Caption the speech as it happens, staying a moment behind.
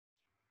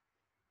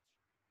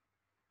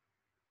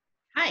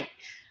Hi,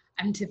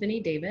 I'm Tiffany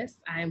Davis.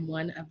 I'm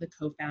one of the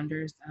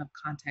co-founders of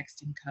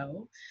Context &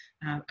 Co.,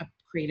 a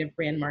creative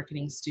brand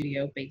marketing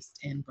studio based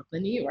in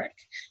Brooklyn, New York.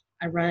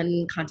 I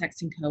run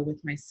Context & Co.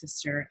 with my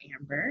sister,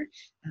 Amber.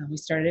 We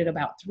started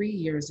about 3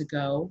 years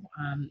ago,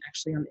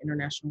 actually on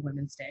International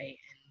Women's Day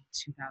in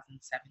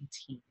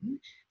 2017. So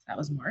that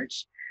was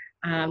March.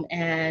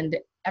 And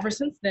ever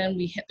since then,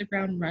 we hit the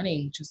ground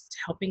running, just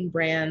helping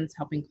brands,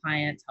 helping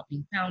clients,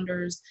 helping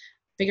founders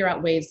figure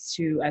out ways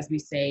to, as we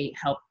say,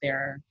 help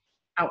their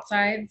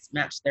outsides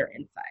match their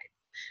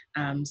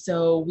insides.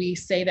 So we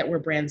say that we're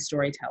brand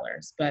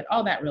storytellers, but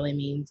all that really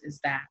means is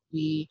that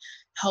we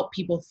help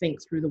people think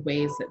through the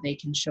ways that they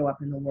can show up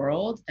in the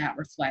world that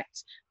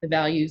reflect the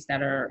values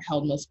that are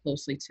held most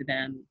closely to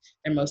them,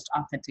 their most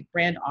authentic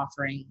brand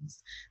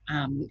offerings,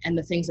 and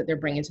the things that they're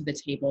bringing to the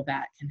table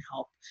that can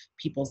help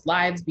people's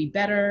lives be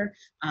better,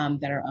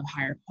 that are of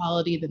higher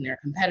quality than their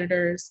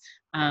competitors,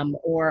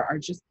 or are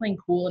just plain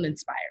cool and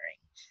inspiring.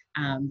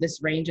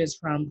 This ranges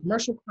from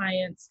commercial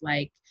clients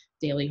like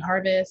Daily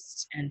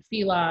Harvest and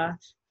Fila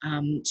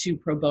to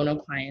pro bono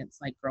clients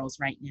like Girls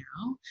Right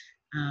Now.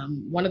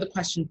 One of the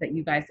questions that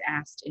you guys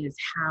asked is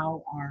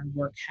how our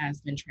work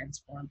has been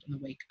transformed in the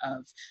wake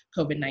of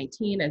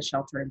COVID-19 and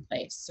shelter in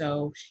place.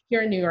 So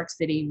here in New York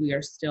City, we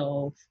are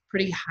still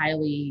pretty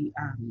highly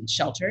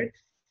sheltered.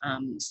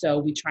 So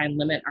we try and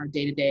limit our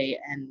day-to-day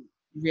and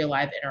real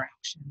life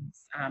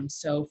interactions.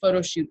 So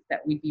photo shoots that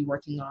we'd be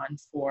working on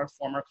for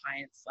former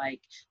clients like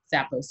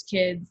Zappos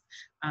Kids,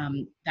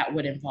 that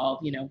would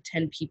involve,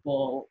 10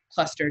 people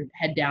clustered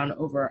head down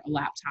over a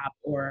laptop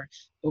or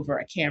over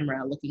a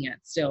camera looking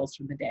at stills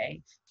from the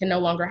day can no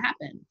longer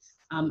happen.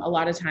 A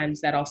lot of times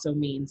that also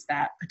means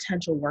that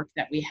potential work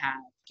that we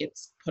have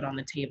gets put on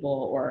the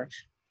table or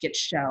gets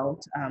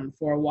shelved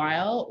for a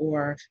while,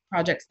 or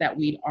projects that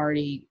we'd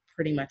already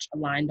pretty much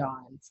aligned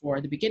on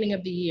for the beginning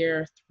of the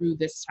year through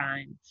this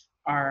time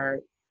are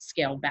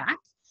scaled back.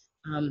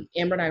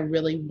 Amber and I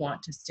really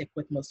want to stick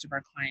with most of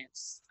our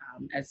clients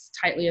as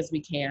tightly as we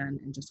can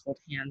and just hold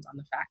hands on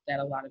the fact that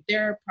a lot of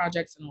their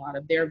projects and a lot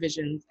of their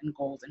visions and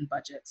goals and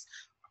budgets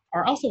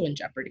are also in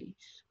jeopardy.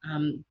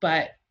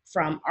 But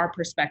from our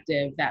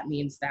perspective, that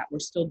means that we're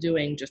still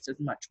doing just as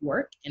much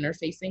work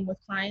interfacing with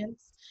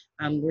clients.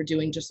 We're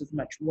doing just as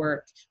much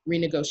work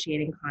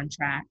renegotiating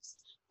contracts,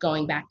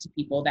 going back to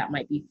people that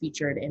might be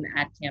featured in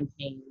ad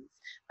campaigns,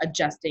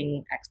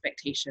 adjusting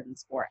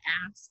expectations for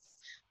asks,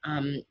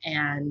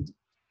 and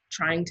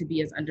trying to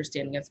be as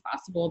understanding as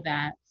possible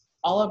that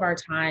all of our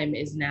time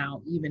is now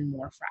even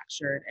more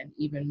fractured and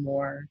even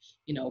more,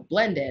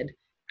 blended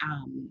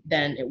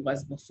than it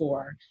was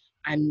before.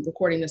 I'm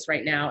recording this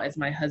right now as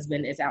my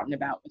husband is out and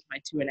about with my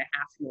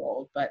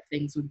 2.5-year-old, but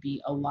things would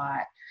be a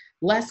lot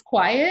less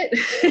quiet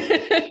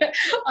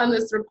on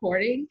this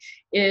recording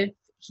if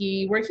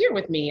he were here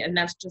with me. And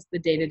that's just the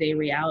day-to-day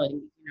reality.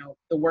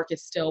 The work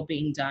is still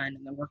being done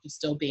and the work is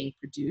still being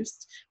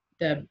produced.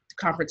 The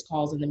conference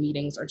calls and the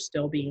meetings are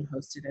still being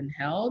hosted and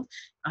held.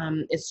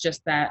 It's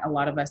just that a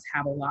lot of us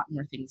have a lot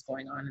more things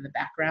going on in the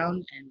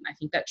background. And I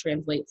think that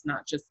translates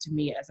not just to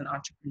me as an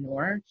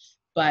entrepreneur,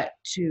 but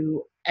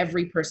to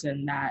every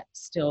person that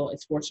still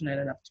is fortunate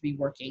enough to be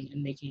working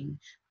and making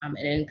an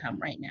income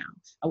right now.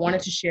 I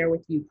wanted to share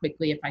with you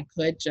quickly, if I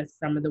could, just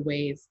some of the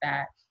ways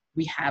that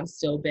we have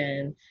still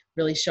been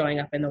really showing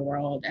up in the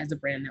world as a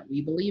brand that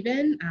we believe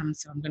in.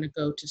 So I'm going to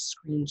go to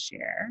screen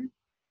share.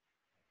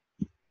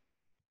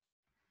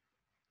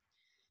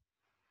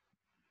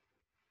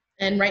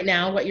 And right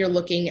now, what you're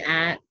looking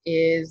at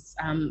is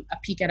a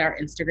peek at our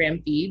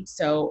Instagram feed.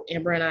 So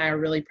Amber and I are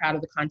really proud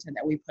of the content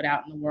that we put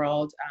out in the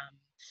world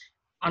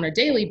on a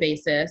daily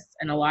basis.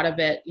 And a lot of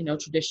it,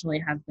 traditionally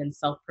has been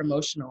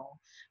self-promotional.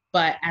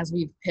 But as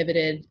we've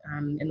pivoted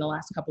in the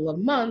last couple of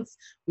months,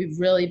 we've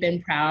really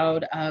been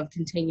proud of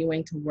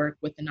continuing to work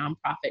with the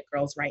nonprofit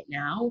Girls Right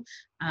Now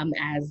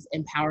as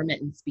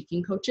empowerment and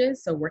speaking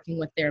coaches. So working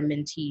with their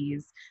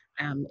mentees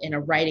in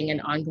a writing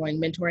and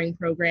ongoing mentoring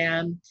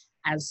program,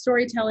 as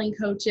storytelling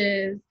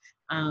coaches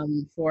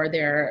for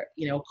their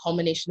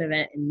culmination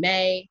event in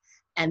May.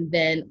 And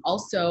then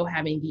also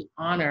having the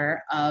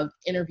honor of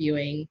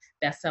interviewing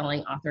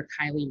best-selling author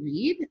Kylie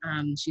Reed.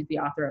 She's the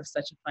author of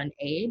Such a Fun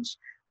Age,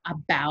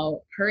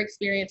 about her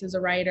experience as a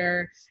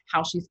writer,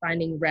 how she's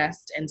finding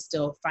rest and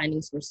still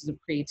finding sources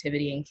of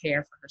creativity and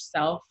care for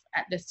herself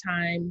at this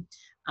time.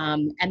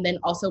 And then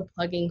also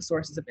plugging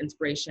sources of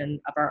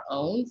inspiration of our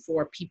own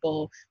for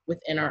people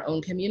within our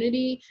own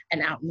community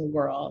and out in the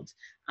world.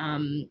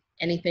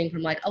 Anything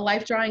from like a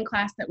life drawing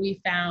class that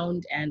we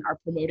found and are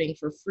promoting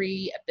for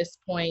free at this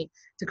point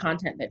to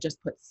content that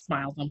just puts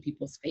smiles on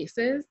people's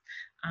faces.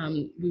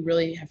 We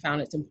really have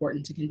found it's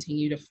important to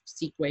continue to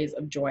seek ways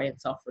of joy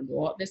and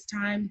self-renewal at this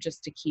time,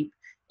 just to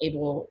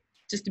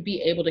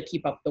be able to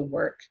keep up the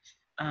work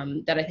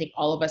that I think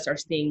all of us are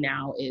seeing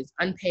now is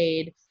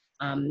unpaid,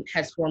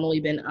 has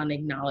formerly been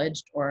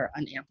unacknowledged or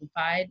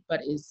unamplified,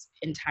 but is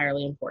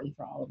entirely important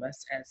for all of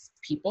us as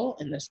people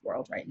in this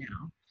world right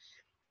now.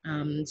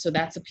 So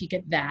that's a peek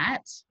at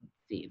that. Let's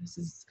see, this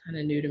is kind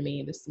of new to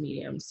me, this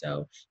medium.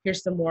 So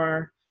here's some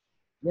more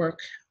work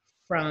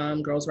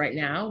from Girls Right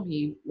Now.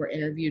 We were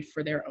interviewed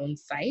for their own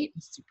site. I'm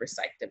super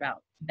psyched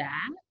about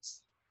that.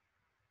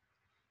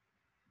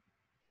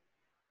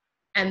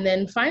 And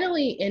then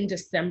finally in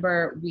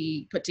December,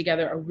 we put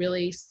together a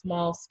really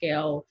small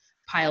scale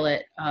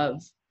pilot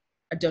of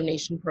a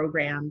donation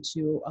program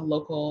to a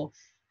local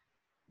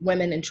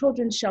women and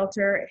children's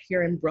shelter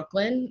here in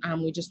Brooklyn.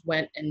 We just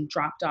went and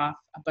dropped off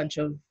a bunch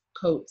of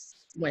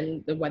coats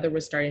when the weather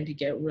was starting to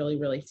get really,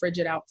 really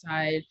frigid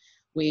outside.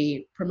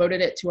 We promoted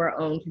it to our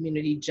own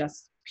community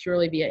just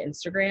purely via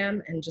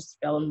Instagram and just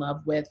fell in love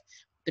with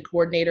the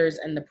coordinators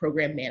and the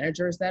program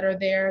managers that are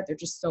there. They're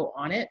just so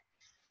on it.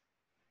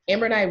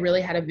 Amber and I really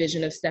had a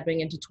vision of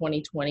stepping into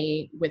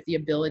 2020 with the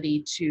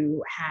ability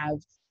to have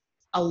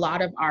a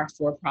lot of our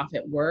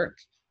for-profit work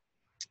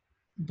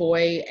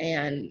buoy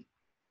and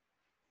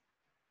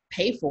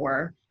pay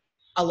for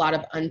a lot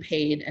of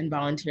unpaid and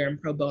volunteer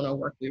and pro bono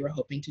work we were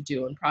hoping to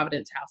do. And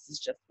Providence House is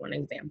just one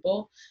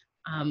example.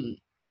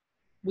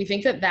 We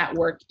think that that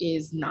work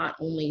is not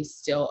only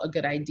still a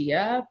good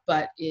idea,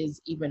 but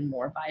is even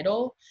more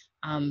vital.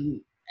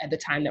 At the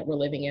time that we're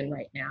living in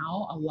right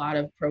now, a lot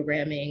of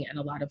programming and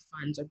a lot of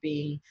funds are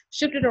being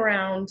shifted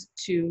around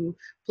to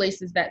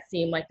places that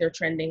seem like they're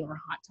trending or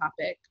hot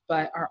topic,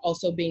 but are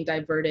also being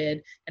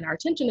diverted, and our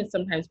attention is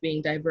sometimes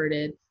being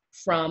diverted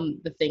from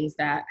the things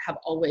that have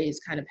always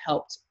kind of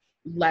helped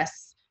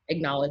less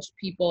acknowledged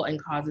people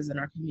and causes in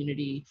our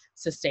community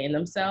sustain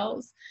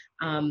themselves.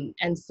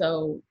 And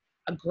so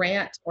a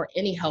grant or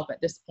any help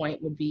at this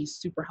point would be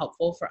super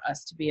helpful for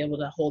us to be able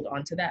to hold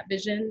on to that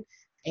vision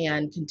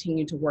and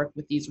continue to work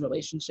with these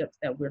relationships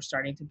that we're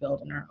starting to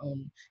build in our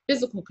own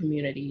physical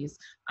communities,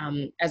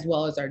 as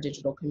well as our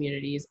digital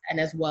communities, and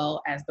as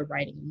well as the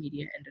writing and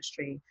media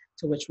industry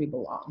to which we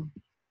belong.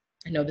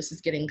 I know this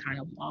is getting kind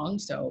of long,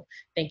 so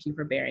thank you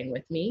for bearing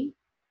with me.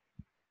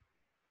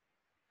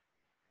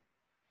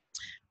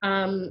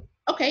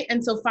 Okay,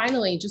 and so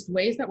finally, just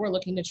ways that we're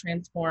looking to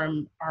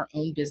transform our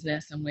own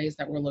business and ways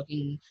that we're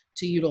looking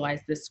to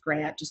utilize this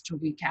grant, just to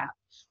recap.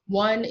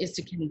 One is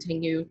to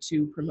continue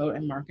to promote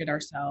and market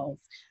ourselves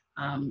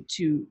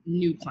to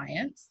new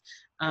clients.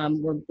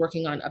 We're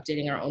working on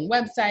updating our own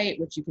website,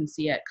 which you can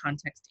see at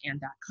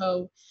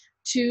contextand.co.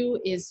 Two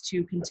is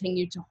to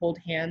continue to hold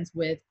hands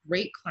with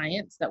great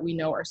clients that we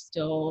know are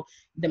still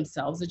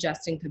themselves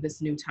adjusting to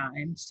this new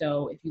time.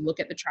 So if you look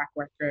at the track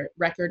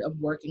record of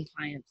working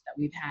clients that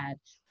we've had,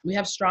 we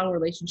have strong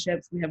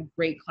relationships, we have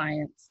great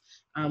clients.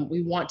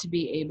 We want to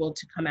be able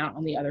to come out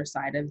on the other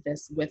side of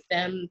this with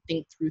them,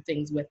 think through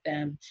things with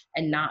them,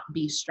 and not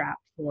be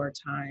strapped for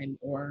time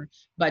or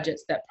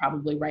budgets that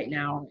probably right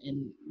now are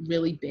in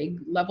really big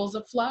levels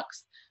of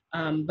flux.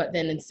 But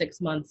then in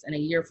 6 months and a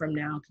year from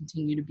now,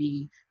 continue to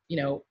be,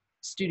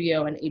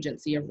 studio and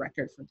agency of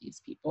record for these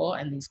people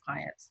and these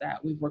clients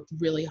that we've worked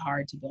really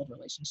hard to build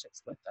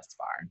relationships with thus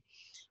far.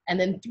 And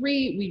then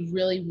three, we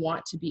really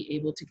want to be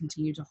able to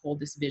continue to hold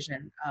this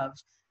vision of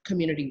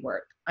community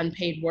work.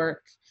 Unpaid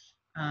work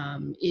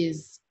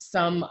is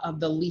some of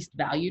the least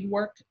valued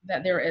work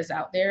that there is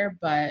out there,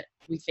 but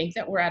we think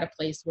that we're at a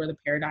place where the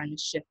paradigm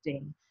is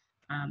shifting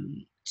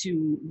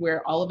to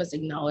where all of us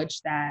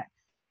acknowledge that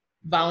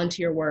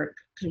volunteer work,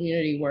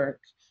 community work,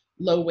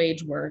 low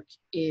wage work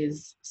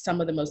is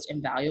some of the most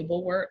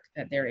invaluable work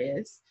that there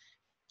is.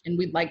 And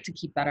we'd like to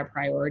keep that a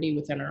priority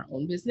within our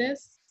own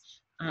business.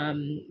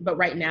 But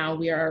right now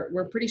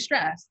we're pretty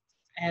stressed.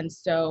 And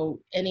so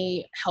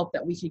any help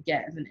that we could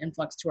get as an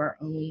influx to our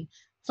own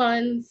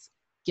funds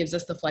gives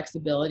us the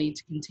flexibility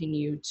to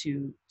continue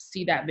to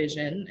see that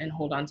vision and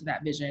hold on to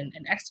that vision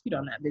and execute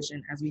on that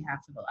vision as we have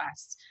for the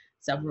last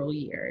several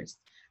years.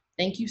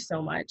 Thank you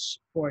so much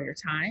for your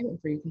time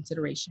and for your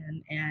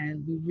consideration,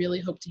 and we really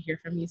hope to hear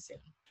from you soon.